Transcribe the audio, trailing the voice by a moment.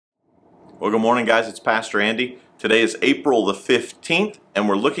Well, good morning, guys. It's Pastor Andy. Today is April the 15th, and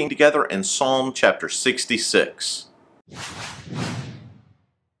we're looking together in Psalm chapter 66.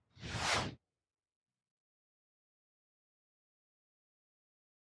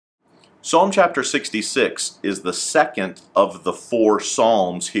 Psalm chapter 66 is the second of the four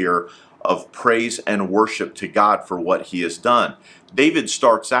psalms here of praise and worship to God for what He has done. David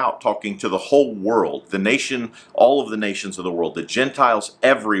starts out talking to the whole world, the nation, all of the nations of the world, the Gentiles,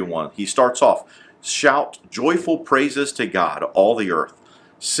 everyone. He starts off, shout joyful praises to God, all the earth.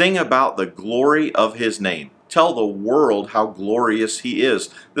 Sing about the glory of His name. Tell the world how glorious He is.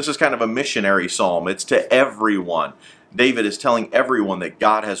 This is kind of a missionary psalm. It's to everyone. David is telling everyone that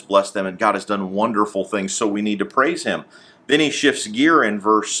God has blessed them and God has done wonderful things, so we need to praise Him. Then he shifts gear in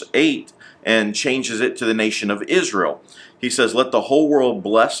verse 8 and changes it to the nation of Israel. He says, let the whole world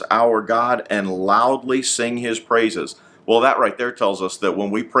bless our God and loudly sing His praises. Well, that right there tells us that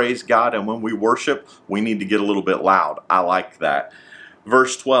when we praise God and when we worship, we need to get a little bit loud. I like that.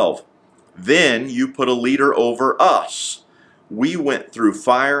 Verse 12, then you put a leader over us. We went through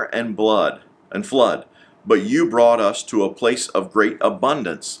fire and blood and flood, but you brought us to a place of great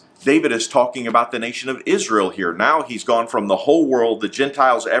abundance. David is talking about the nation of Israel here. Now he's gone from the whole world, the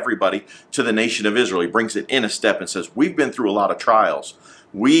Gentiles, everybody, to the nation of Israel. He brings it in a step and says, we've been through a lot of trials.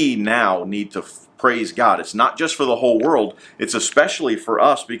 We now need to praise God. It's not just for the whole world. It's especially for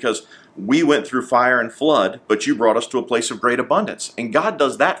us because we went through fire and flood, but you brought us to a place of great abundance. And God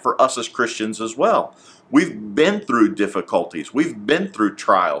does that for us as Christians as well. We've been through difficulties. We've been through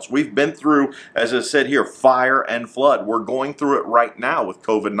trials. We've been through, as I said here, fire and flood. We're going through it right now with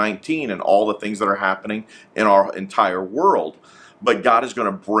COVID-19 and all the things that are happening in our entire world. But God is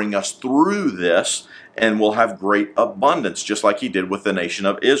going to bring us through this, and we'll have great abundance, just like He did with the nation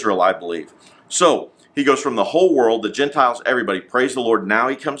of Israel, I believe. So he goes from the whole world, the Gentiles, everybody, praise the Lord. Now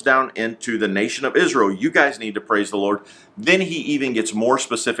he comes down into the nation of Israel. You guys need to praise the Lord. Then he even gets more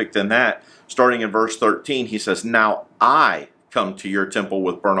specific than that. Starting in verse 13, he says, now I come to your temple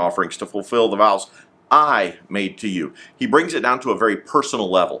with burnt offerings to fulfill the vows I made to you. He brings it down to a very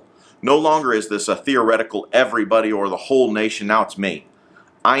personal level. No longer is this a theoretical everybody or the whole nation. Now it's me.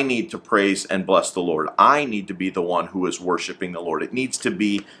 I need to praise and bless the Lord. I need to be the one who is worshiping the Lord. It needs to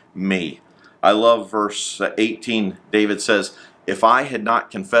be me. I love verse 18. David says, if I had not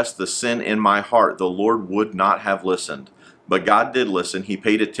confessed the sin in my heart, the Lord would not have listened. But God did listen. He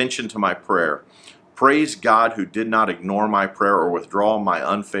paid attention to my prayer. Praise God who did not ignore my prayer or withdraw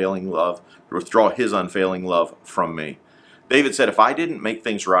His unfailing love from me. David said, if I didn't make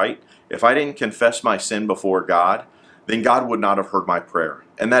things right, if I didn't confess my sin before God, then God would not have heard my prayer.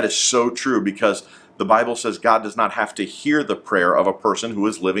 And that is so true because the Bible says God does not have to hear the prayer of a person who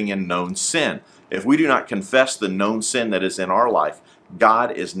is living in known sin. If we do not confess the known sin that is in our life,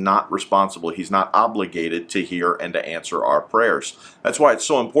 God is not responsible. He's not obligated to hear and to answer our prayers. That's why it's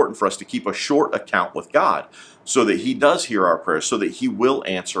so important for us to keep a short account with God so that He does hear our prayers, so that He will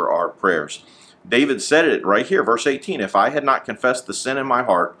answer our prayers. David said it right here, verse 18, if I had not confessed the sin in my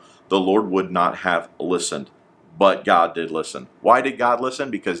heart, the Lord would not have listened. But God did listen. Why did God listen?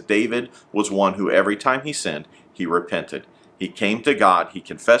 Because David was one who every time he sinned, he repented. He came to God, he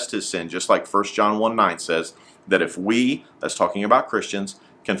confessed his sin, just like 1 John 1:9 says, that if we, that's talking about Christians,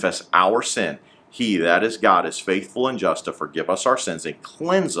 confess our sin, He, that is God, is faithful and just to forgive us our sins and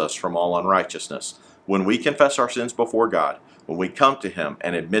cleanse us from all unrighteousness. When we confess our sins before God, when we come to Him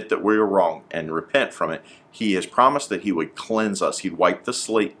and admit that we are wrong and repent from it, He has promised that He would cleanse us. He'd wipe the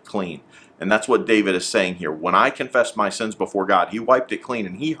slate clean. And that's what David is saying here. When I confessed my sins before God, He wiped it clean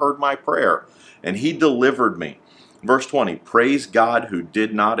and He heard my prayer and He delivered me. Verse 20, praise God who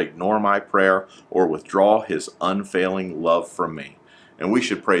did not ignore my prayer or withdraw His unfailing love from me. And we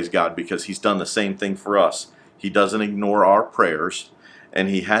should praise God because He's done the same thing for us. He doesn't ignore our prayers and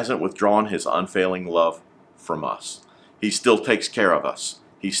He hasn't withdrawn His unfailing love from us. He still takes care of us.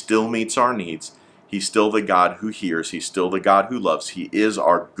 He still meets our needs. He's still the God who hears. He's still the God who loves. He is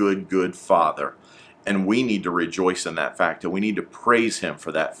our good, good Father. And we need to rejoice in that fact, and we need to praise Him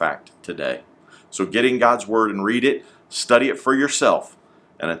for that fact today. So get in God's Word and read it. Study it for yourself.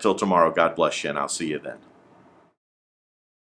 And until tomorrow, God bless you, and I'll see you then.